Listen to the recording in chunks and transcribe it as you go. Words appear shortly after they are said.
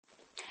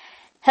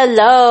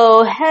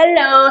Hello,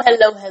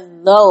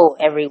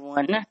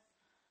 everyone.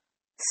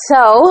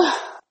 So,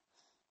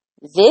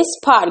 this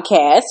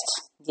podcast,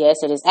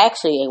 yes, it is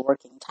actually a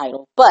working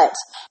title, but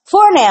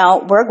for now,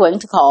 we're going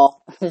to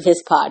call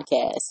this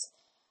podcast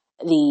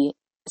the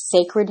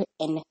Sacred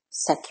and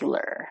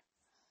Secular.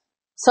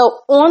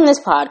 So, on this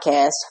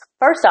podcast,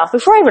 first off,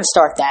 before I even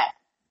start that,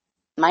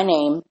 my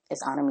name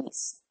is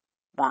onnamise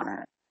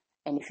Bonner,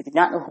 and if you do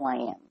not know who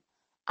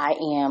I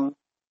am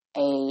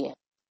a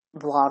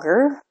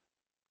blogger,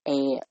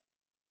 an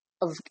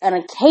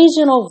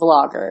occasional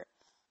vlogger.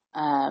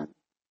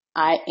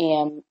 I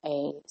am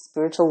a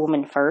spiritual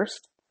woman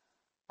first.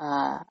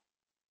 I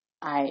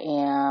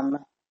am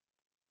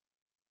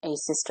a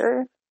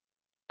sister,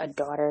 a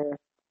daughter,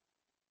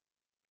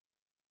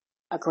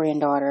 a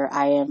granddaughter.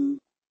 I am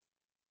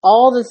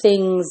all the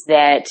things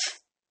that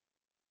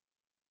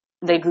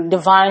the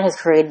divine has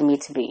created me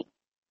to be.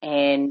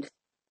 And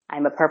I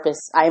am a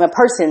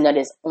person that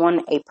is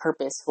on a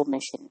purposeful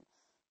mission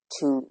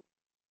to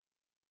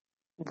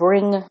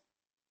bring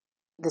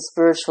the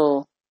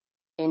spiritual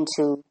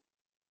into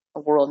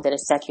a world that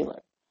is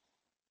secular.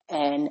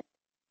 And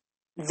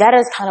that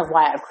is kind of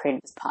why I've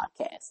created this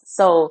podcast.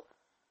 So,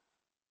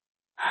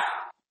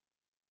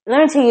 let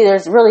me tell you,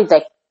 there's really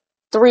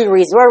three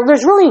reasons, or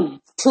there's really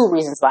two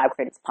reasons why I've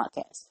created this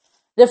podcast.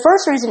 The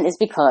first reason is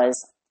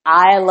because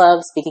I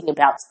love speaking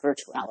about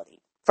spirituality.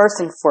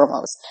 First and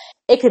foremost,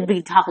 I could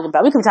talk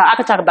about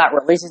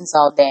religions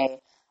all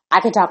day.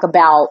 I could talk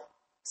about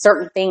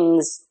certain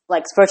things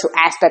like spiritual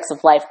aspects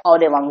of life all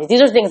day long.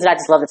 These are things that I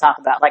just love to talk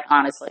about, like,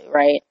 honestly,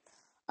 right?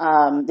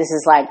 This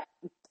is like,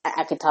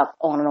 I could talk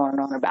on and on and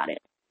on about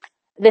it.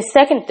 The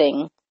second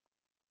thing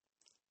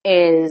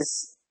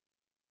is,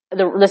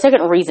 the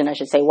second reason, I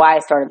should say, why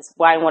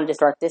I wanted to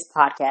start this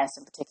podcast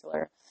in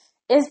particular,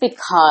 is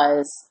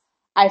because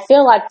I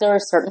feel like there are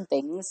certain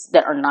things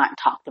that are not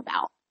talked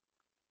about.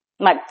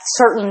 Like,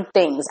 certain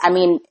things, I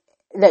mean,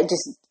 that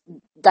just,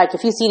 like,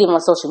 if you see them on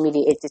social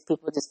media, it's just,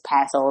 people just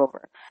pass all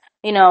over.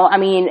 You know, I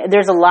mean,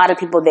 there's a lot of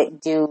people that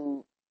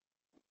do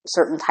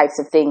certain types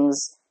of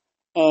things,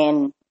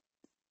 and,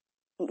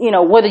 you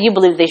know, whether you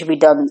believe they should be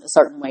done a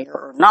certain way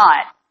or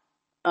not,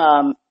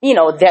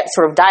 that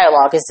sort of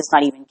dialogue is just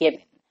not even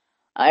given.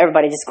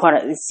 Everybody just kind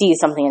of sees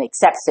something and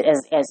accepts it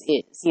as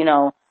is,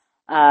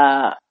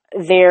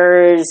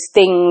 there's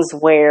things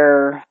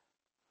where,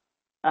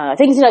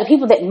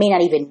 people that may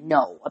not even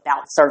know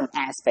about certain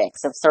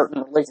aspects of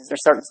certain religions or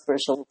certain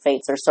spiritual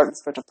faiths or certain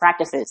spiritual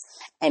practices,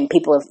 and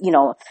people have,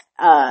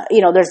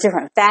 there's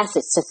different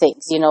facets to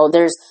things.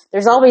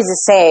 There's always a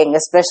saying,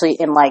 especially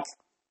in like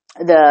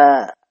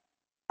the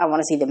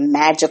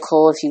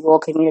magical, if you will,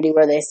 community,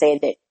 where they say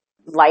that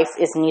life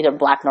is neither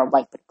black nor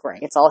white but gray.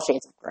 It's all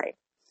shades of gray.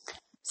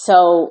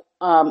 So,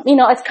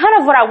 it's kind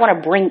of what I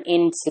want to bring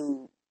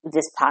into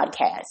this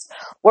podcast,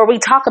 where we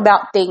talk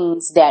about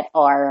things that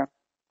are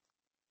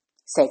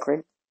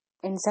sacred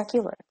and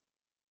secular.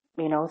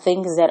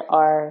 Things that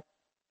are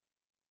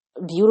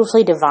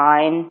beautifully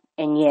divine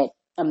and yet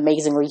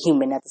amazingly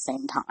human at the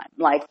same time.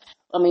 Like,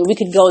 we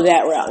could go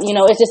that route.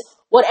 It's just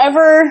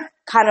whatever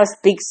kind of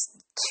speaks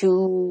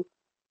to,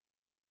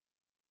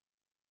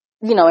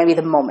 maybe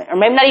the moment, or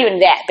maybe not even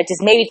that, but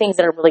just maybe things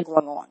that are really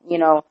going on,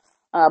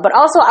 but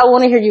also I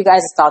want to hear you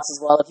guys' thoughts as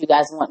well. If you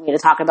guys want me to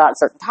talk about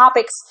certain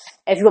topics,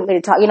 if you want me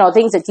to talk,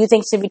 things that you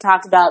think should be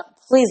talked about,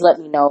 please let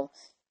me know.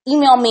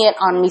 Email me at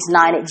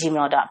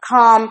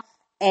onnamise9@gmail.com.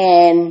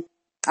 And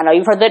I know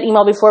you've heard that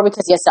email before,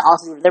 because yes, I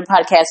also do their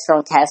podcast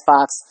from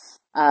Castbox,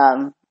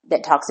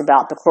 that talks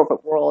about the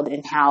corporate world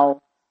and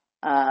how,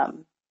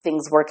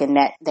 things work in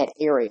that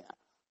area.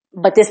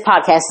 But this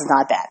podcast is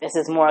not that. This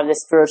is more of the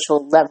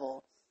spiritual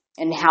level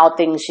and how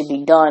things should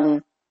be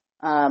done.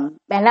 And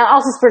now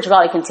also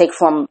spirituality can take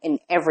form in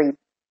every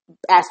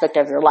aspect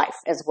of your life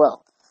as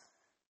well.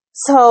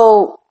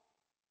 So,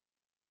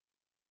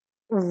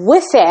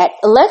 with that,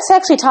 let's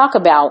actually talk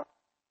about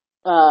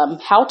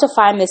how to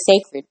find the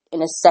sacred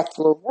in a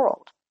secular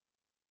world.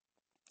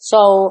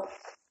 So,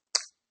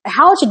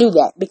 how to do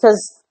that?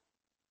 Because,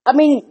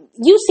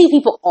 you see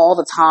people all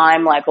the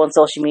time, like on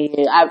social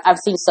media. I've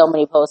seen so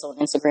many posts on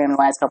Instagram in the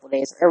last couple of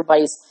days.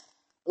 Everybody's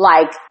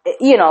like,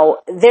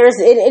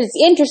 it's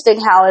interesting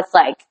how it's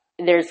like,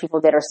 there's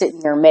people that are sitting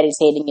there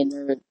meditating and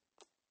they're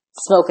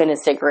smoking a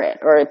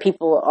cigarette, or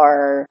people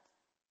are,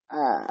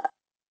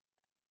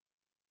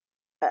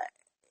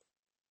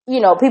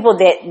 people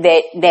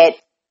that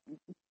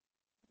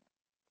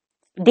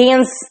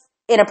dance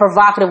in a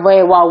provocative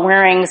way while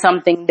wearing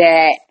something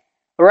that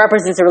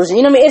represents a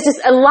religion. It's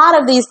just a lot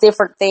of these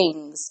different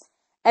things.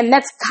 And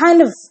that's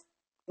kind of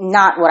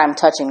not what I'm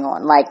touching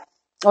on. Like,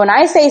 when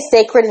I say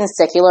sacred and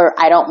secular,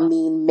 I don't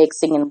mean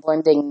mixing and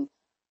blending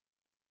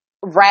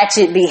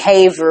ratchet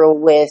behavior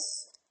with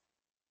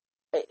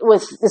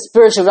the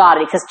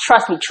spirituality. Because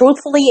trust me,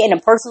 truthfully, in a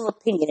personal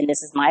opinion, and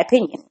this is my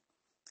opinion,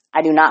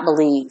 I do not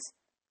believe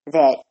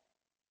that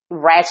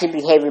ratchet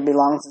behavior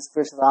belongs in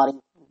spirituality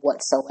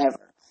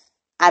whatsoever.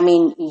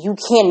 You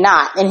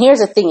cannot. And here's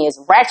the thing is,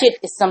 ratchet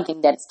is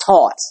something that's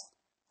taught.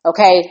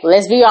 Okay?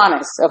 Let's be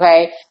honest.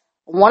 Okay?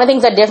 One of the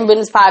things I definitely put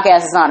in this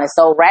podcast is honest.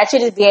 So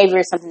ratchet behavior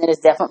is something that is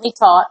definitely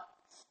taught.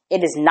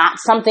 It is not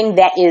something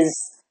that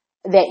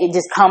it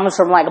just comes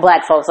from like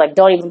black folks. Like,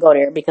 don't even go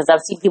there, because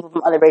I've seen people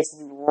from other races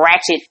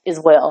ratchet as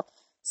well.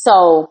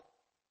 So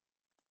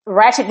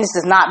ratchetness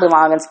does not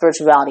belong in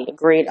spirituality.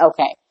 Agreed?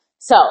 Okay.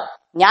 So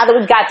now that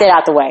we've got that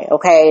out the way,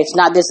 okay,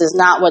 this is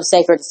not what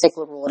sacred and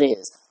secular world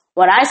is.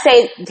 When I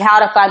say how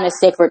to find the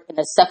sacred in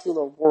a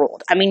secular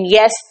world, I mean,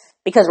 yes,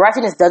 because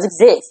ratchetness does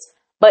exist,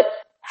 but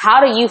how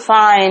do you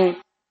find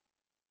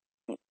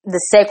the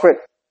sacred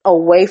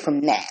away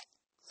from that?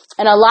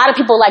 And a lot of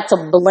people like to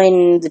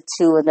blend the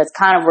two, and that's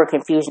kind of where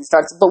confusion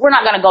starts. But we're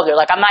not going to go there.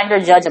 Like, I'm not here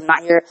to judge.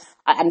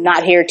 I'm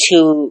not here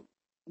to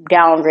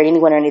downgrade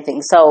anyone or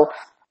anything. So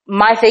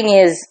my thing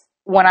is,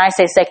 when I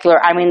say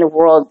secular, I mean the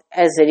world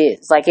as it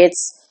is. Like,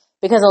 it's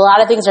because a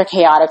lot of things are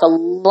chaotic.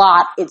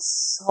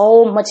 It's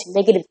so much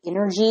negative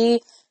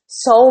energy,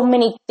 so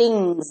many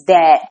things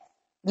that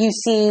you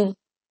see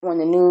on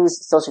the news,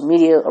 social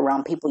media,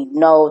 around people you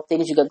know,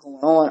 things you got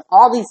going on,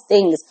 all these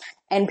things,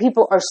 and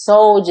people are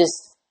so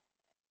just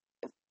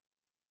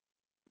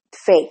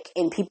fake,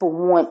 and people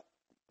want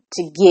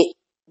to get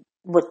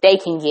what they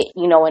can get,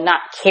 and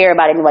not care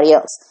about anybody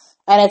else.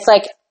 And it's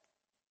like,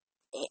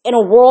 in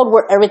a world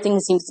where everything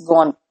seems to go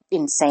on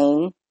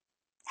insane,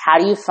 how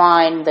do you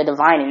find the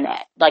divine in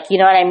that? Like, you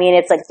know what I mean?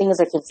 It's like things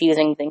are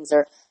confusing, things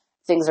are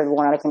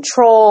going out of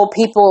control.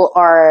 People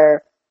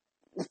are,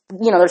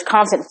 there's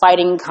constant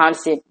fighting,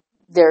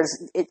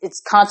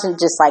 it's constant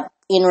just like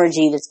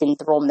energy that's been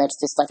thrown that's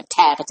just like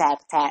attack.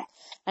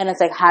 And it's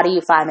like, how do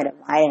you find the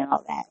divine in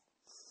all that?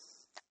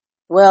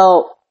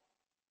 Well,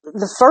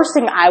 the first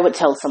thing I would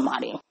tell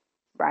somebody,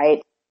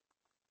 right,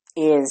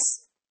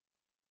 is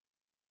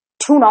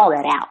tune all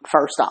that out,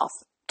 first off.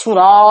 Tune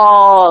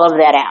all of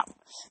that out.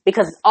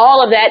 Because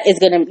all of that is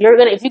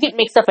if you get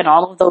mixed up in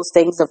all of those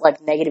things of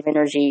like negative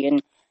energy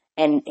and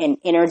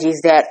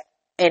energies that,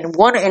 in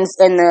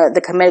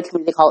the Kemetic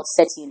community, they call it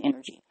Setian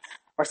energy,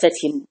 or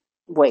Setian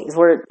ways,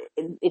 where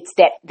it's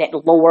that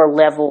lower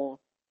level,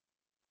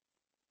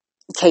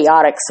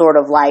 chaotic sort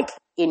of like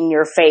in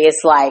your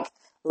face, like,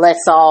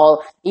 let's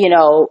all,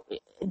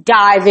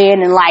 dive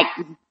in and like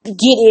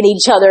get in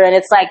each other. And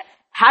it's like,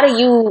 how do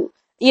you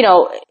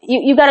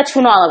got to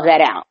tune all of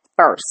that out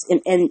first.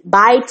 And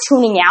by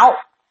tuning out,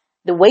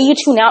 the way you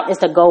tune out is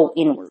to go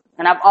inward.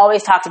 And I've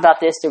always talked about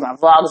this through my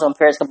vlogs on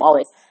Periscope,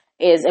 always,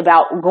 is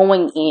about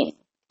going in.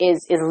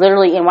 Is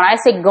literally, and when I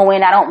say go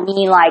in, I don't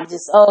mean like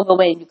just, go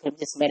in, you can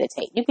just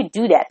meditate. You could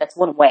do that. That's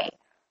one way.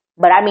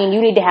 But I mean,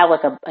 you need to have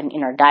like an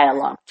inner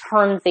dialogue.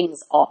 Turn things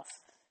off.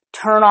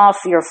 Turn off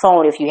your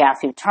phone if you have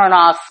to. Turn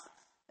off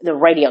the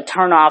radio.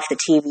 Turn off the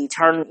TV.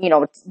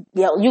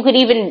 You could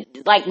even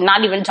like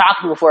not even talk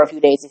to people for a few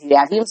days if you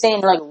have. You know what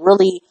I'm saying? Like,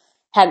 really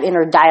have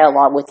inner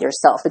dialogue with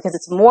yourself, because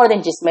it's more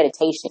than just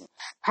meditation.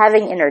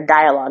 Having inner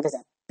dialogue is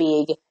a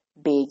big,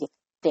 big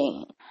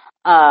thing.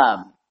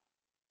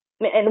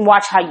 And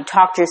watch how you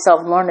talk to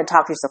yourself. Learn to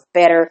talk to yourself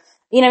better.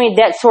 You know what I mean?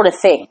 That sort of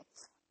thing.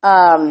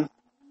 Like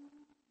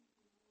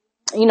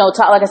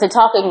I said,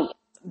 talking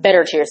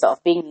better to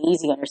yourself, being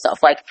easy on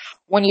yourself. Like,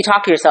 when you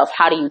talk to yourself,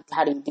 how do you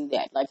do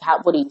that? Like,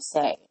 what do you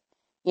say?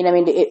 You know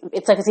what I mean?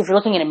 It's like as if you're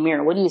looking in a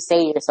mirror. What do you say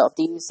to yourself?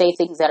 Do you say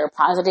things that are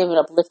positive and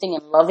uplifting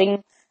and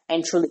loving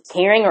and truly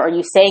caring, or are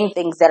you saying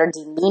things that are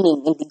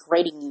demeaning and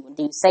degrading you? And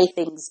do you say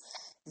things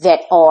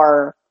that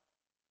are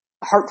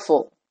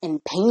hurtful and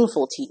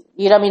painful to you?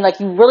 You know what I mean? Like,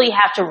 you really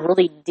have to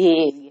really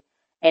dig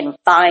and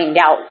find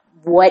out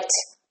what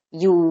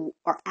you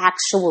are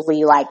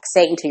actually like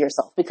saying to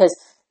yourself, because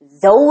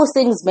those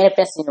things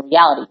manifest in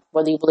reality,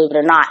 whether you believe it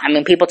or not. I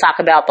mean, people talk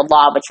about the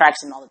law of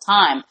attraction all the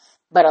time,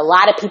 but a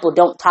lot of people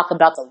don't talk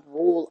about the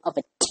rule of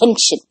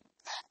attention.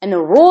 And the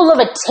rule of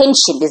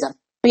attention is a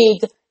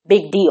big,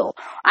 big deal.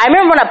 I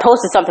remember when I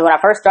posted something when I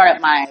first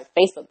started my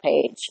Facebook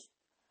page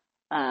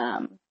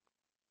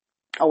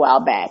a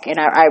while back, and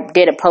I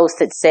did a post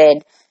that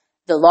said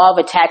the law of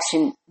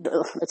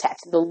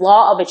the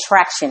law of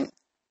attraction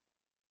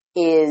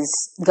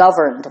is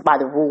governed by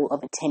the rule of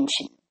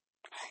attention.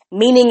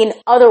 Meaning, in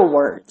other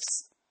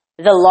words,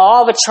 the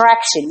law of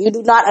attraction, you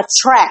do not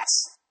attract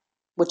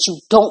what you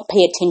don't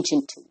pay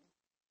attention to.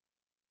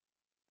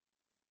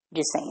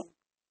 Just saying.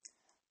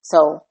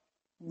 So,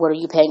 what are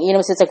you paying?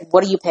 It's like,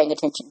 what are you paying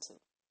attention to?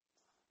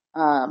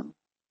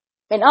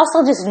 And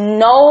also just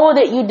know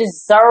that you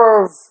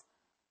deserve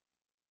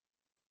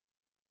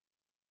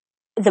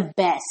the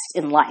best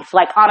in life.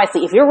 Like,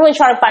 honestly, if you're really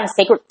trying to find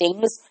sacred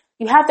things,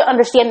 you have to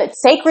understand that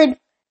sacred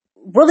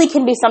really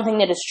can be something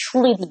that is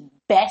truly the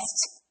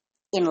best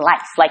in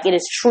life. Like, it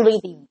is truly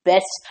the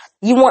best.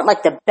 You want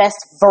like the best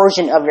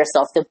version of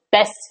yourself, the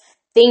best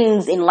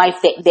things in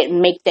life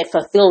that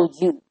fulfill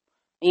you.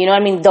 You know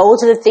what I mean?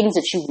 Those are the things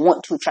that you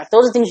want to attract.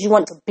 Those are the things you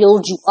want to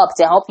build you up,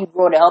 to help you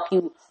grow, to help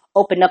you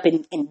open up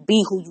and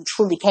be who you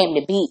truly came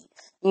to be.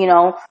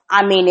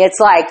 I mean, it's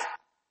like,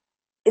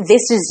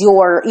 this is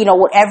your,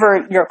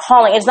 whatever your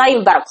calling. It's not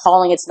even about a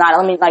calling. It's not,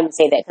 let me not even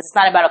say that, because it's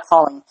not about a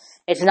calling.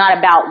 It's not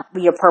about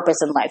your purpose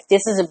in life.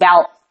 This is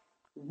about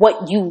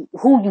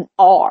who you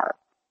are.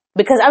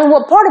 Because, I mean,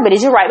 well, part of it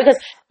is, you're right, because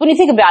when you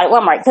think about it,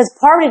 well, I'm right, because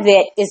part of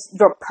it is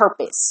your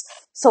purpose.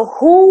 So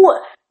who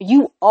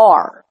you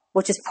are,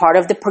 which is part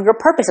of your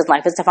purpose in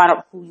life, is to find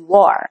out who you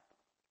are,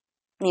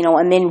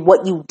 and then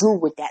what you do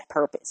with that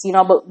purpose,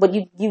 but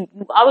you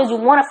always, you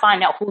want to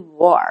find out who you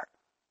are,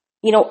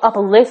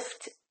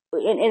 uplift,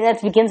 and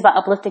that begins by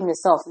uplifting the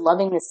self,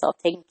 loving the self,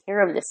 taking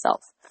care of the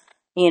self,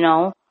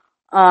 and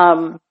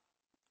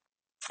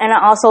I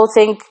also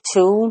think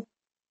too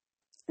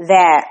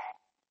that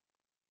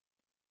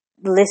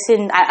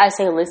I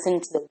say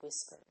listen to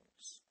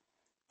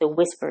the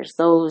whispers,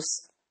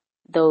 those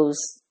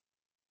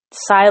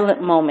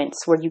silent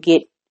moments where you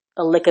get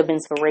a lick of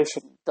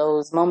inspiration,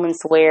 those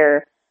moments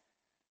where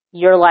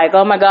you're like,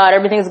 oh my God,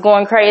 everything's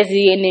going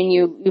crazy. And then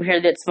you hear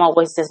that small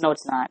voice that says, no,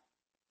 it's not.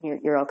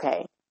 You're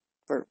okay.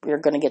 You're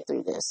going to get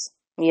through this.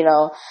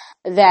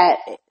 That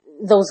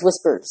those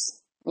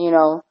whispers,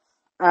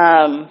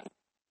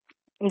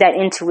 that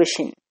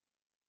intuition,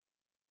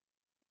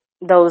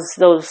 those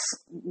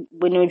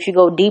if you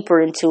go deeper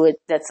into it,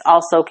 that's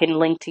also can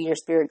link to your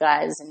spirit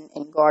guides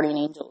and guardian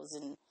angels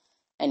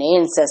and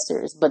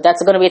ancestors. But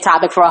that's going to be a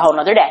topic for a whole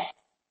nother day.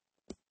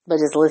 But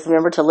just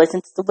remember to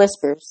listen to the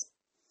whispers.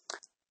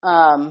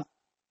 And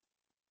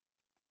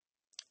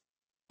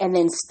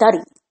then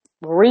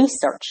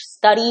research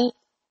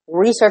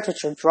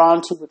what you're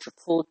drawn to, what you're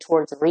pulled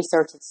towards,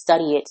 research it,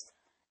 study it,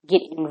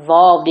 get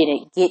involved in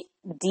it, get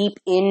deep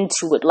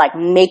into it, like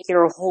make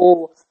your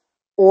whole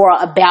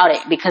aura about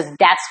it, because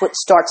that's what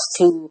starts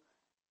to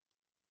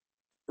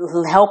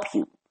help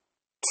you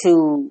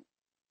to,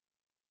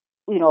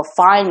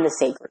 find the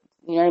sacred.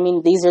 You know what I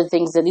mean? These are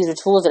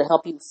tools that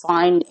help you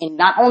find, and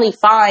not only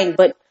find,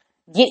 but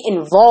get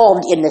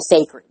involved in the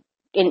sacred,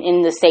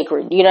 in the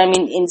sacred. You know what I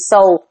mean? And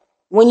so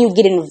when you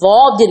get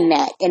involved in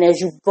that, and as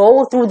you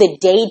go through the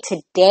day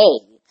to day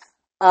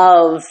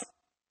of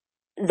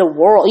the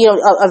world,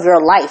 of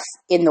your life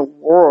in the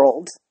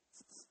world,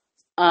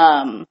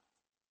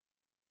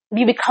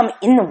 you become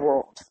in the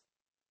world,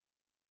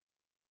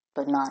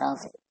 but not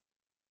of it.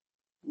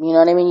 You know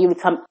what I mean? You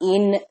become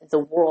in the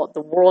world,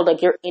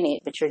 like you're in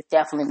it, but you're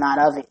definitely not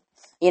of it.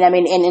 You know what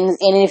I mean? And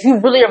if you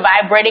really are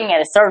vibrating at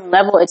a certain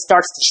level, it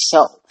starts to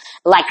show.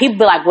 Like, people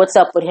be like, what's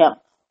up with him?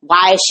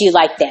 Why is she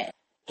like that?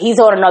 He's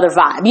on another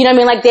vibe. You know what I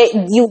mean? Like, that,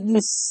 you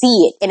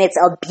see it, and it's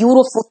a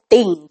beautiful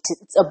thing to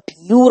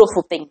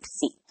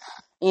see,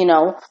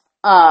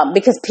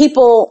 because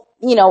people,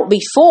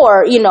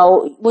 before,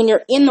 when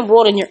you're in the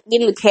world and you're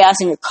in the chaos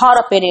and you're caught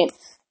up in it,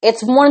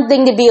 it's one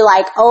thing to be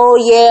like, oh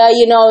yeah,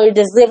 you're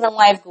just living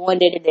life, going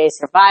day to day,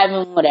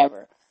 surviving,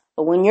 whatever.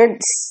 But when you're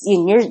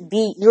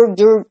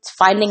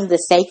finding the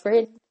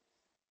sacred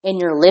and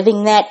you're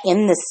living that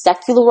in the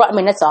secular world, I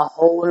mean, that's a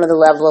whole other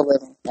level of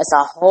living. That's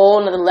a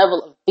whole other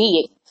level of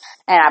being.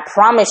 And I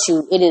promise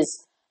you,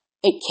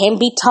 it can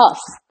be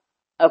tough.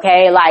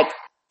 Okay? Like,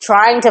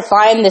 trying to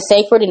find the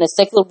sacred in a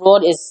secular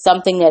world is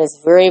something that is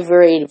very,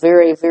 very,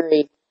 very,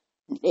 very,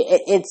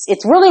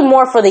 it's really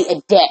more for the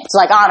adept.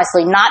 Like,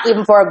 honestly, not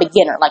even for a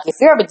beginner. Like, if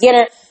you're a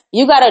beginner,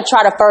 you gotta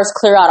try to first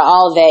clear out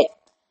all that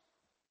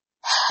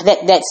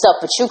stuff.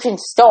 But you can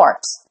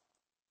start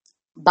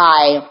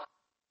by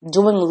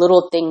doing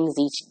little things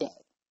each day,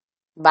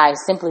 by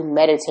simply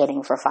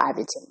meditating for 5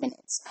 to 10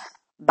 minutes,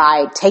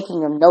 by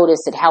taking a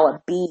notice at how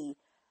a bee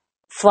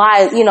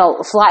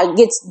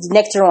gets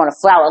nectar on a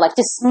flower, like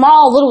just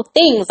small little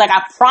things. Like,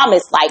 I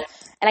promise,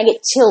 and I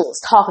get chills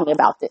talking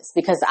about this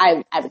because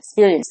I've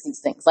experienced these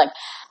things. Like,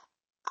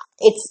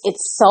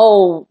 it's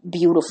so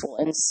beautiful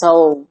and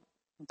so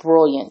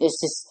brilliant. It's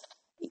just,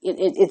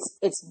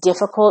 it's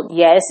difficult.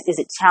 Yes. Is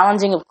it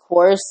challenging? Of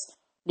course.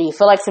 Do you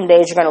feel like some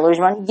days you're going to lose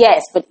your mind?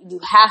 Yes, but you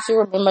have to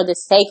remember the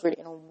sacred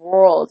in a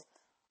world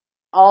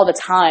all the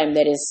time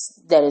that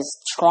is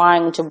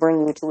trying to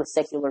bring you to a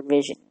secular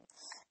vision.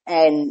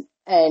 And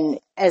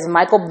as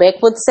Michael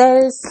Beckwith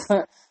says,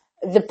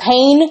 the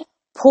pain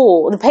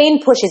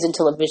pushes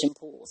until a vision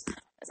pulls.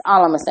 That's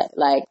all I'm gonna say.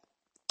 Like,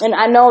 and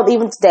I know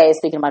even today,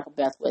 speaking of Michael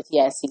Beckwith,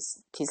 yes,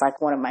 he's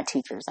like one of my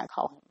teachers. I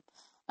call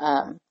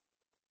him.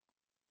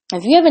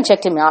 If you haven't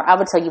checked him out, I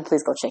would tell you,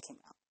 please go check him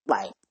out.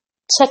 Like,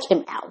 check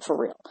him out for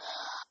real.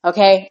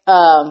 Okay.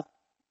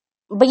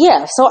 But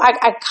yeah, so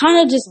I kind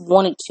of just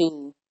wanted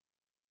to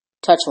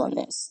touch on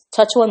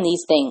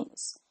these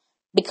things,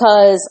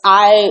 because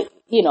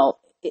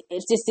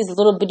it's just these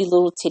little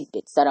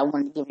tidbits that I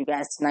wanted to give you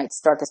guys tonight to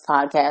start this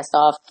podcast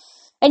off.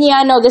 And yeah,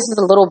 I know this is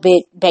a little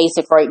bit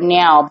basic right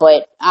now,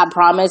 but I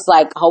promise,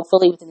 like,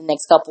 hopefully within the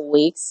next couple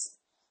weeks,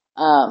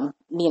 the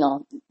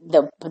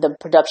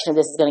production of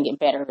this is going to get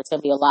better. It's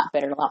going to be a lot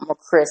better, a lot more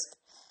crisp.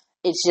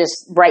 It's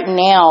just right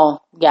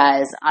now,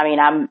 guys, I mean,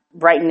 I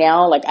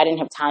didn't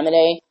have time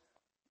today.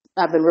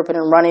 I've been ripping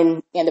and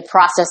running in the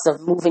process of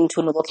moving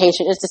to a new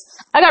location. It's just,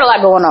 I got a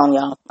lot going on,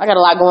 y'all. I got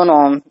a lot going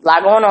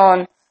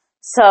on.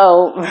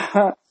 So,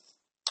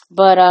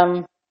 but,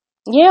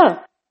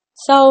 yeah.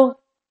 So,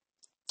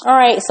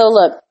 alright. So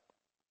look,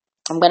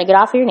 I'm going to get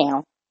off here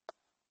now,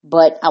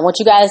 but I want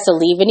you guys to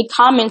leave any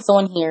comments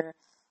on here.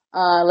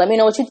 Let me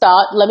know what you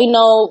thought. Let me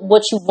know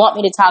what you want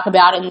me to talk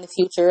about in the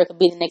future. It could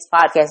be the next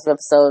podcast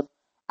episode.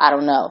 I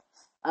don't know.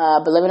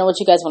 But let me know what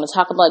you guys want to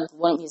talk about,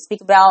 want me to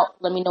speak about.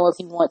 Let me know if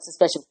you want some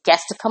special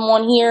guests to come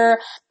on here.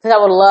 Because I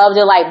would love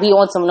to be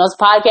on someone else's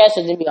podcast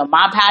or to be on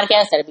my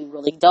podcast. That'd be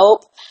really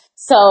dope.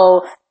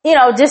 So,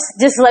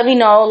 just let me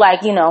know,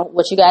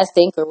 what you guys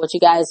think or what you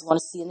guys want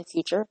to see in the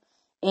future.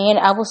 And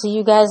I will see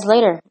you guys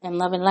later. And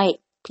love and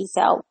light. Peace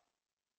out.